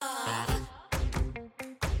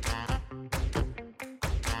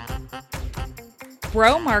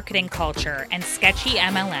Bro marketing culture and sketchy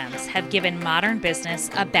MLMs have given modern business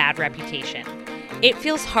a bad reputation. It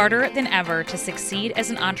feels harder than ever to succeed as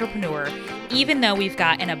an entrepreneur, even though we've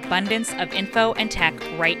got an abundance of info and tech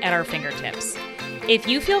right at our fingertips. If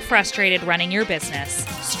you feel frustrated running your business,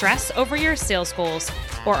 stress over your sales goals,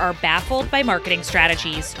 or are baffled by marketing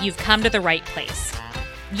strategies, you've come to the right place.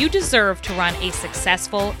 You deserve to run a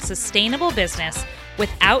successful, sustainable business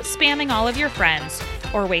without spamming all of your friends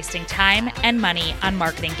or wasting time and money on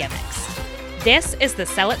marketing gimmicks. This is the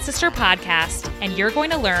Sell It Sister podcast, and you're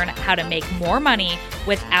going to learn how to make more money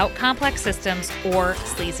without complex systems or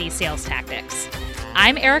sleazy sales tactics.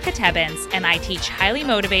 I'm Erica Tebbins, and I teach highly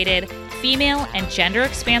motivated, female and gender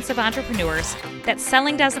expansive entrepreneurs that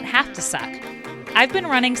selling doesn't have to suck. I've been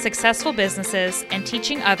running successful businesses and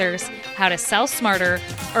teaching others how to sell smarter,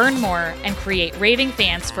 earn more, and create raving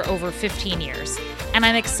fans for over 15 years. And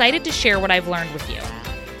I'm excited to share what I've learned with you.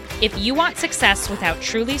 If you want success without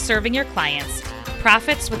truly serving your clients,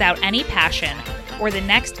 profits without any passion, or the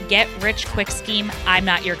next get-rich-quick scheme, I'm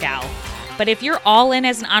not your gal. But if you're all in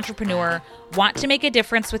as an entrepreneur, want to make a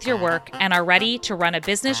difference with your work, and are ready to run a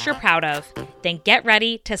business you're proud of, then get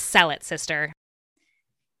ready to sell it, sister.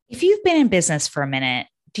 If you've been in business for a minute,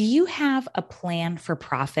 do you have a plan for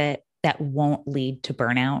profit that won't lead to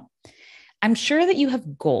burnout? I'm sure that you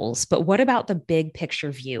have goals, but what about the big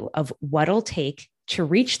picture view of what it'll take to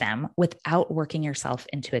reach them without working yourself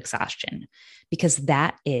into exhaustion? Because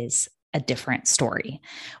that is a different story.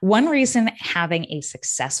 One reason having a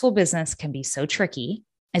successful business can be so tricky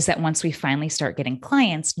is that once we finally start getting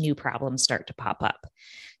clients, new problems start to pop up.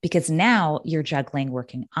 Because now you're juggling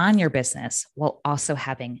working on your business while also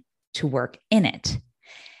having to work in it.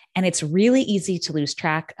 And it's really easy to lose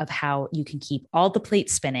track of how you can keep all the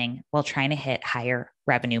plates spinning while trying to hit higher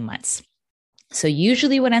revenue months. So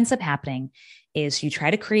usually what ends up happening is you try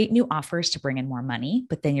to create new offers to bring in more money,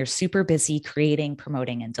 but then you're super busy creating,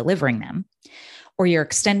 promoting, and delivering them. Or you're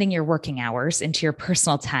extending your working hours into your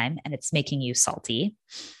personal time and it's making you salty.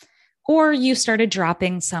 Or you started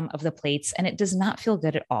dropping some of the plates and it does not feel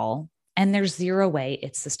good at all. And there's zero way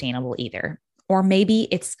it's sustainable either. Or maybe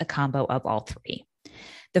it's a combo of all three.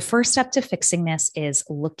 The first step to fixing this is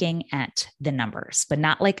looking at the numbers, but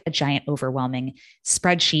not like a giant overwhelming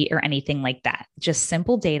spreadsheet or anything like that. Just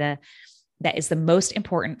simple data that is the most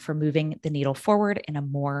important for moving the needle forward in a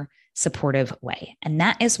more supportive way. And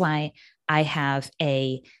that is why I have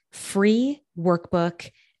a free workbook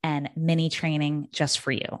and mini training just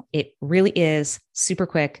for you. It really is super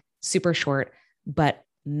quick, super short, but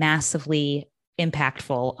massively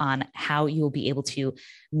impactful on how you will be able to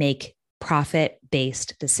make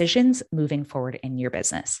profit-based decisions moving forward in your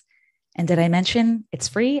business. And did I mention it's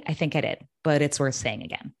free? I think I did, but it's worth saying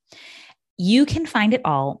again. You can find it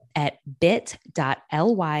all at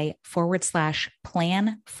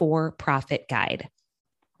bit.ly/plan-for-profit-guide.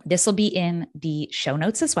 This will be in the show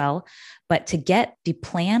notes as well. But to get the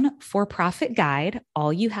Plan for Profit guide,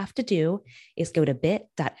 all you have to do is go to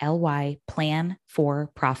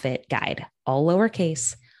bit.ly/plan-for-profit-guide, all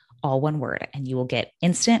lowercase, all one word, and you will get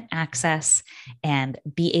instant access and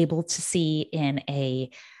be able to see in a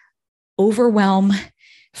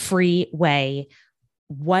overwhelm-free way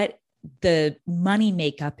what the money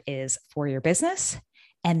makeup is for your business,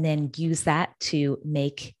 and then use that to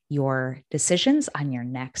make your decisions on your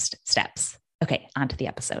next steps. Okay, on to the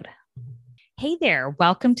episode. Hey there,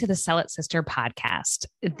 welcome to the Sell It Sister podcast.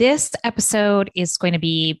 This episode is going to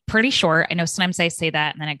be pretty short. I know sometimes I say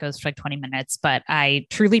that and then it goes for like 20 minutes, but I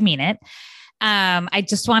truly mean it. I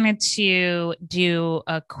just wanted to do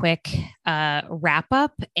a quick wrap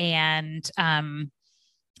up and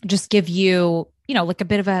just give you, like a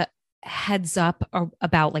bit of a heads up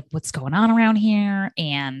about like what's going on around here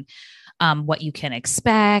and what you can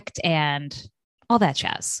expect and all that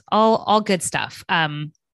jazz, all good stuff.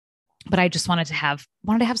 But I just wanted to have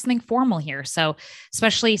something formal here. So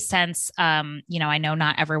especially since, I know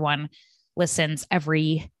not everyone listens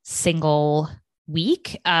every single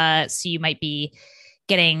week. So you might be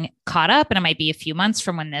getting caught up and it might be a few months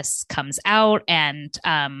from when this comes out and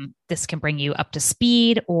this can bring you up to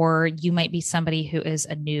speed, or you might be somebody who is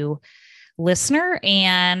a new listener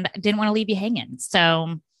and didn't want to leave you hanging.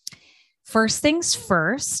 So first things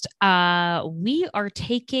first, we are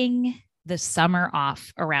taking the summer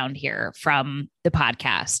off around here from the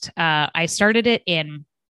podcast. I started it in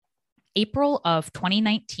April of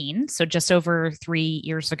 2019, so just over 3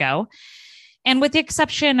 years ago. And with the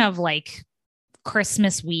exception of like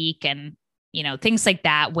Christmas week and, things like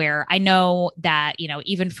that, where I know that,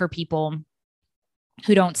 even for people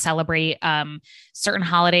who don't celebrate certain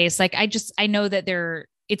holidays. Like I know that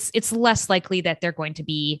it's less likely that they're going to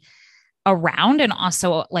be around. And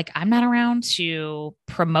also like, I'm not around to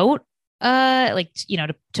promote like,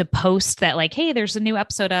 to post that like, hey, there's a new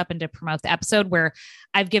episode up, and to promote the episode, where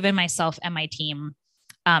I've given myself and my team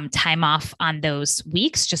time off on those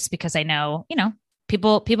weeks, just because I know,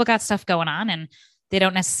 people got stuff going on, and they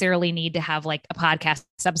don't necessarily need to have like a podcast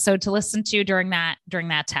episode to listen to during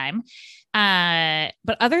that time.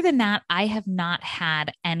 But other than that, I have not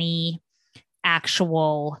had any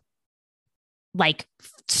actual like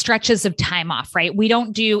stretches of time off, right? We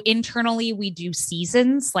don't do internally, we do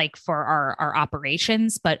seasons like for our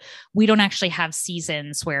operations, but we don't actually have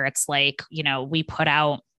seasons where it's like, we put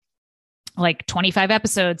out like 25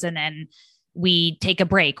 episodes and then we take a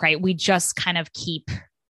break, right? We just kind of keep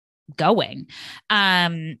going.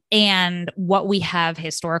 And what we have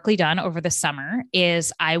historically done over the summer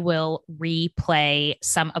is I will replay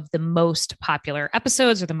some of the most popular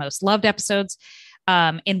episodes or the most loved episodes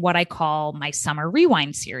in what I call my summer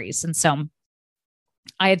rewind series. And so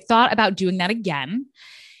I had thought about doing that again.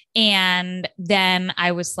 And then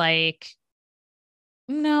I was like,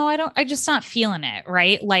 no, I just not feeling it.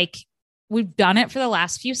 Right. Like, we've done it for the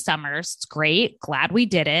last few summers. It's great. Glad we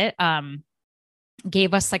did it.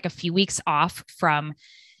 Gave us like a few weeks off from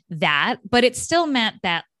that, but it still meant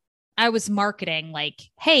that I was marketing like,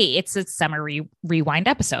 hey, it's a summer rewind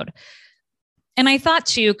episode. And I thought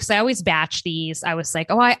too, because I always batch these, I was like,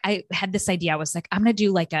 oh, I had this idea. I was like, I'm going to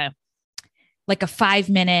do like a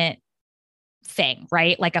 5-minute thing,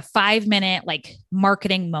 right? Like a 5-minute like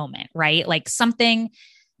marketing moment, right? Like something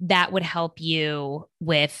that would help you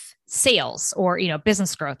with sales or,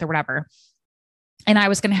 business growth or whatever. And I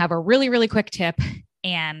was going to have a really, really quick tip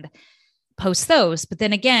and post those. But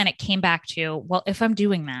then again, it came back to, well, if I'm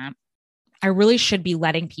doing that, I really should be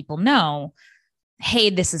letting people know,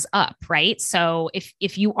 hey, this is up, right? So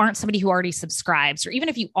if you aren't somebody who already subscribes, or even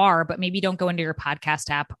if you are, but maybe don't go into your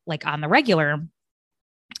podcast app like on the regular,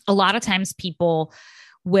 a lot of times people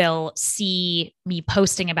will see me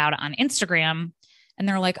posting about it on Instagram and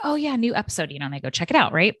they're like, oh yeah, new episode, and they go check it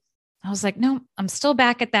out, right? I was like, no, I'm still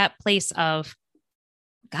back at that place of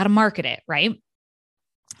got to market it, right?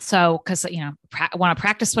 So, because, I want to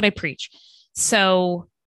practice what I preach. So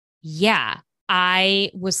yeah,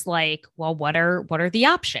 I was like, well, what are the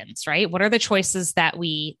options, right? What are the choices that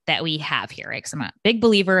we have here? Because I'm a big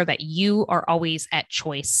believer that you are always at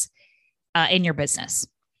choice in your business.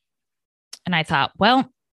 And I thought, well,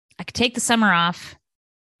 I could take the summer off,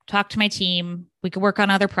 talk to my team. We could work on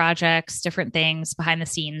other projects, different things behind the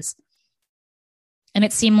scenes. And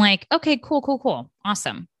it seemed like, okay, cool.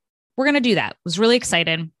 Awesome. We're going to do that. Was really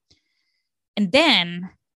excited. And then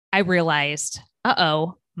I realized,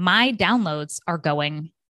 my downloads are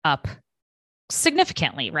going up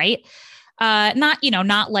significantly, right?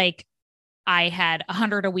 Not like I had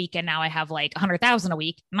 100 a week and now I have like 100,000 a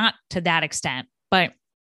week, not to that extent, but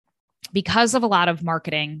because of a lot of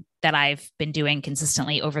marketing that I've been doing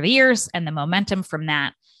consistently over the years and the momentum from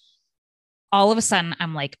that, all of a sudden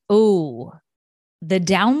I'm like, oh, the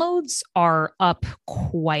downloads are up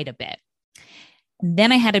quite a bit.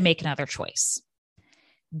 Then I had to make another choice.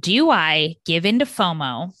 Do I give into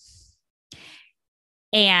FOMO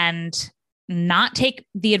and not take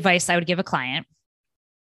the advice I would give a client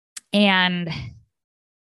and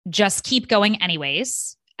just keep going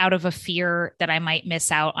anyways, out of a fear that I might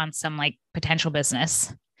miss out on some like potential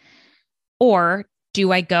business? Or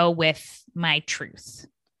do I go with my truth?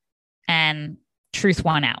 And truth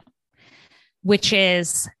won out, which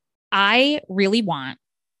is I really want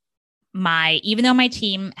even though my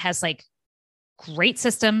team has like great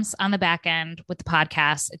systems on the back end with the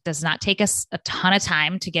podcast, it does not take us a ton of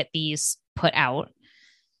time to get these put out,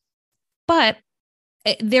 but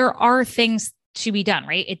there are things to be done,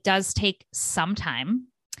 right? It does take some time,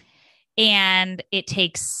 and it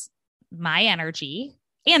takes my energy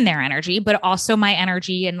and their energy, but also my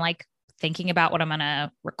energy and like thinking about what I'm going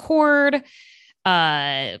to record,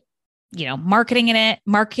 marketing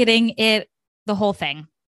it, the whole thing.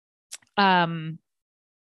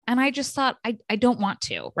 And I just thought, I don't want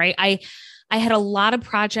to, right? I had a lot of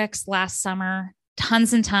projects last summer,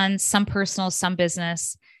 tons and tons, some personal, some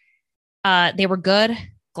business. They were good.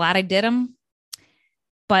 Glad I did them.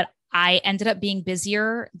 But I ended up being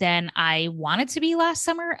busier than I wanted to be last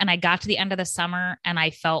summer. And I got to the end of the summer and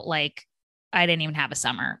I felt like I didn't even have a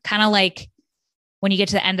summer. Kind of like when you get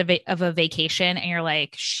to the end of a vacation and you're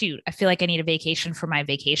like, shoot, I feel like I need a vacation for my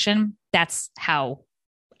vacation. That's how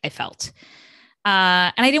I felt.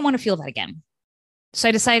 And I didn't want to feel that again. So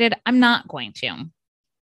I decided I'm not going to,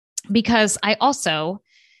 because I also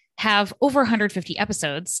have over 150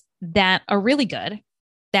 episodes that are really good,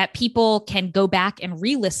 that people can go back and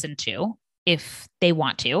re-listen to if they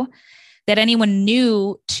want to, that anyone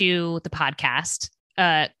new to the podcast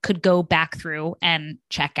could go back through and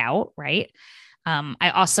check out, right?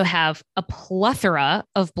 I also have a plethora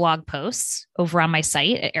of blog posts over on my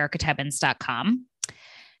site at ericatebbins.com.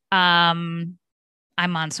 I'm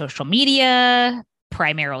on social media,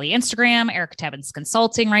 primarily Instagram, Erica Tebbins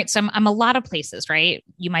Consulting, right? So I'm a lot of places, right?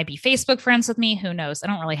 You might be Facebook friends with me. Who knows? I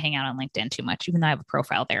don't really hang out on LinkedIn too much, even though I have a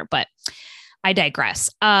profile there, but I digress.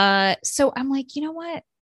 So I'm like, you know what?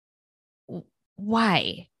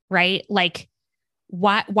 Why? Right? Like,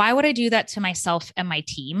 why would I do that to myself and my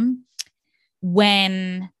team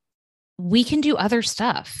when we can do other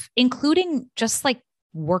stuff, including just like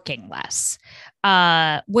working less,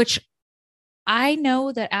 which I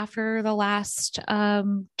know that after the last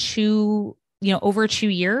over 2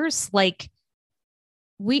 years, like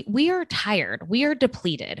we are tired, we are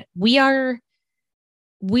depleted, we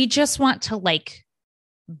just want to like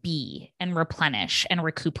be and replenish and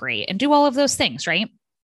recuperate and do all of those things, right?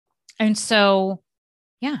 And so,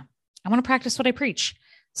 yeah, I want to practice what I preach.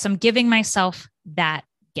 So I'm giving myself that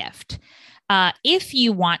gift. If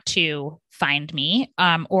you want to find me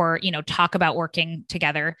or, talk about working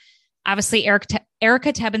together, obviously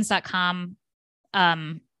ericatebbins.com,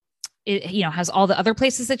 it, has all the other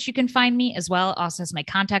places that you can find me as well. It also has my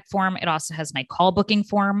contact form. It also has my call booking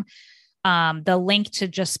form. The link to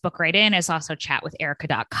just book right in is also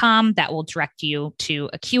chatwitherica.com. That will direct you to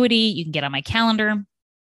Acuity. You can get on my calendar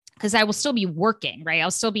because I will still be working, right?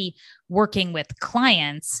 I'll still be working with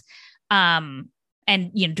clients and,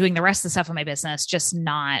 doing the rest of the stuff in my business, just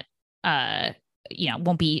not,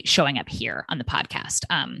 won't be showing up here on the podcast.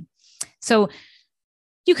 So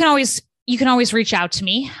you can always reach out to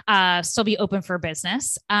me, still be open for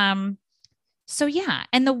business. So yeah.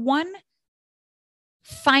 And the one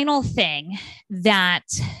final thing that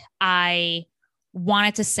I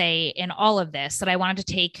wanted to say in all of this that I wanted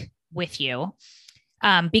to take with you,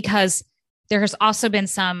 because there has also been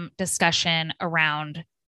some discussion around,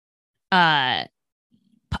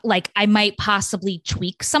 like I might possibly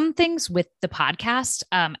tweak some things with the podcast,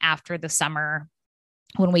 after the summer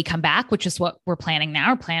when we come back, which is what we're planning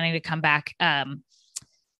now. We're planning to come back,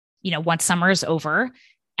 once summer is over,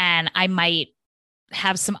 and I might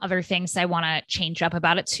have some other things I want to change up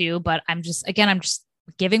about it too. But I'm just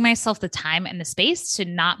giving myself the time and the space to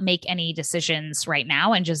not make any decisions right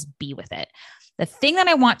now and just be with it. The thing that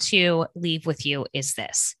I want to leave with you is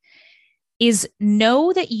this, is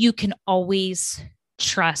know that you can always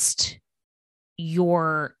trust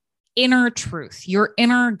your inner truth, your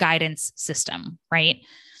inner guidance system, right?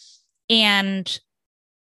 And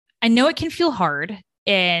I know it can feel hard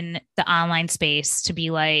in the online space to be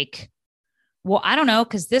like, well, I don't know,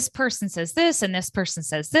 because this person says this and this person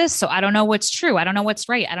says this. So I don't know what's true. I don't know what's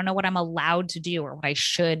right. I don't know what I'm allowed to do or what I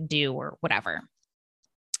should do or whatever.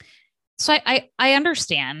 So I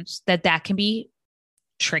understand that can be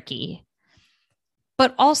tricky,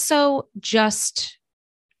 but also just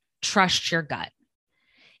trust your gut.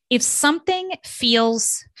 If something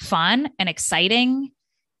feels fun and exciting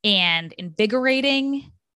and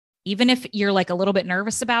invigorating, even if you're like a little bit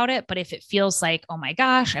nervous about it, but if it feels like, oh my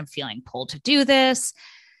gosh, I'm feeling pulled to do this,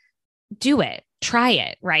 do it, try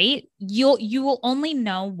it, right? You will only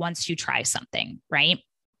know once you try something, right?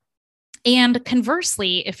 And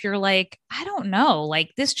conversely, if you're like, I don't know,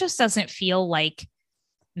 like this just doesn't feel like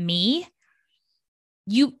me,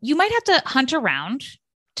 you might have to hunt around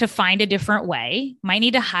to find a different way, might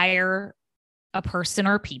need to hire a person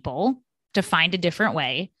or people to find a different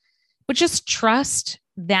way, but just trust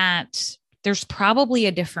that there's probably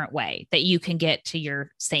a different way that you can get to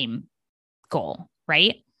your same goal,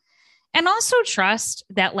 right? And also trust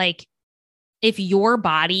that like, if your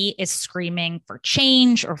body is screaming for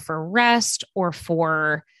change or for rest or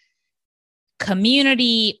for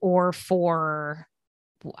community or for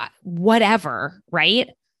whatever,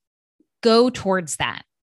 right? Go towards that.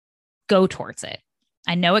 Go towards it.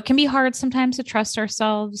 I know it can be hard sometimes to trust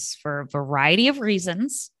ourselves for a variety of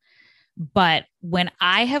reasons, but when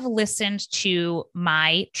I have listened to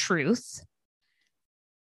my truth,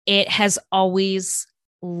 it has always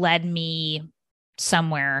led me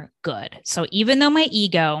somewhere good. So even though my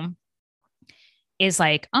ego is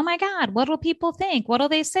like, oh my God, what will people think? What will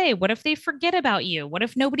they say? What if they forget about you? What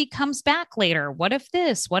if nobody comes back later? What if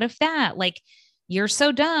this? What if that? Like, you're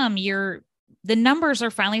so dumb. The numbers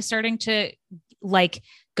are finally starting to like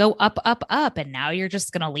go up, up, up. And now you're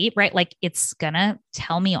just going to leap, right? Like it's going to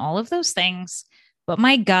tell me all of those things, but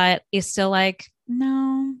my gut is still like,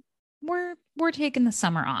 no, we're taking the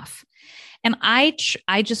summer off. And I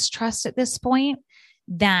just trust at this point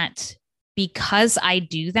that because I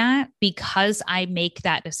do that, because I make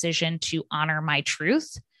that decision to honor my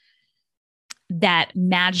truth, that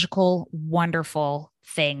magical, wonderful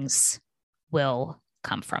things will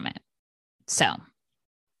come from it. So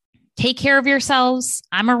take care of yourselves.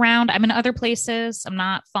 I'm around. I'm in other places. I'm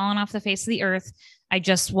not falling off the face of the earth.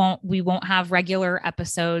 We won't have regular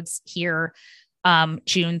episodes here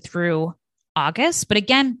June through August. But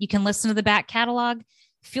again, you can listen to the back catalog.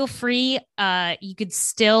 Feel free. You could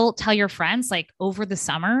still tell your friends like over the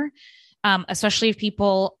summer, especially if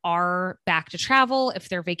people are back to travel, if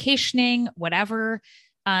they're vacationing, whatever.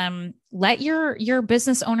 Let your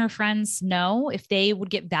business owner friends know if they would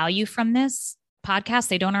get value from this podcast.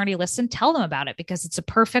 They don't already listen. Tell them about it because it's a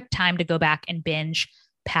perfect time to go back and binge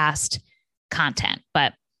past content.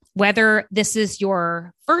 But whether this is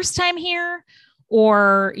your first time here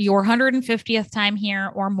or your 150th time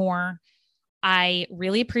here or more, I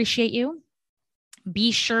really appreciate you.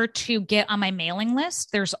 Be sure to get on my mailing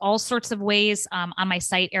list. There's all sorts of ways on my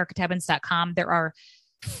site, ericatebbins.com. There are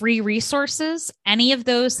free resources. Any of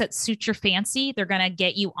those that suit your fancy, they're going to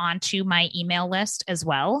get you onto my email list as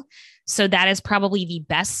well. So that is probably the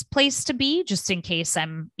best place to be, just in case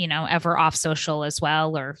I'm, ever off social as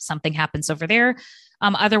well, or something happens over there.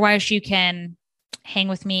 Otherwise, you can hang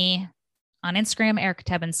with me on Instagram, Erica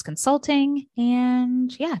Tebbins Consulting.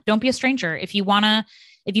 And yeah, don't be a stranger. If you want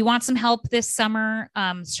some help this summer,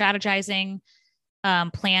 strategizing,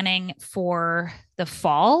 planning for the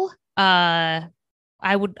fall, I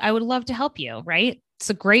would love to help you, right? It's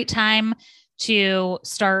a great time to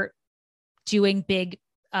start doing big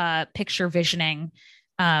picture visioning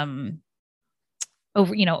over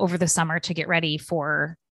the summer to get ready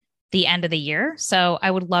for the end of the year. So I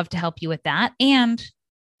would love to help you with that. And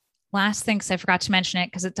last thing, because I forgot to mention it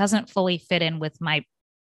because it doesn't fully fit in with my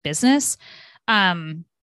business.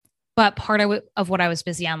 But part of what I was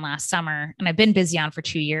busy on last summer, and I've been busy on for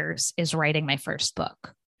 2 years, is writing my first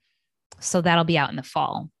book. So that'll be out in the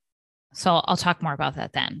fall. So I'll talk more about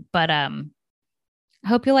that then. But I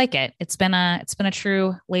hope you like it. It's been a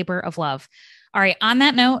true labor of love. All right. On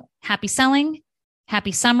that note, happy selling,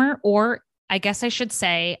 happy summer, or I guess I should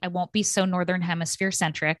say I won't be so Northern Hemisphere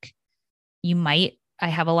centric. I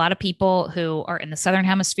have a lot of people who are in the Southern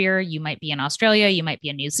Hemisphere. You might be in Australia. You might be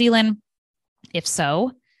in New Zealand. If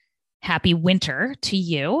so, happy winter to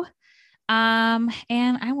you. And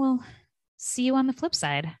I will see you on the flip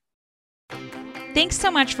side. Thanks so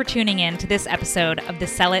much for tuning in to this episode of the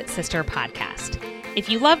Sell It Sister podcast. If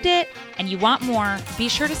you loved it and you want more, be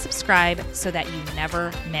sure to subscribe so that you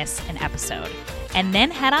never miss an episode. And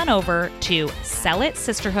then head on over to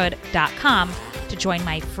sellиtsisterhood.com to join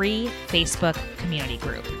my free Facebook community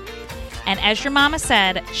group. And as your mama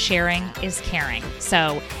said, sharing is caring.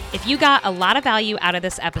 So if you got a lot of value out of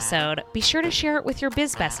this episode, be sure to share it with your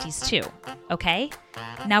biz besties too. Okay?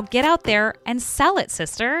 Now get out there and sell it,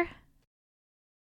 sister.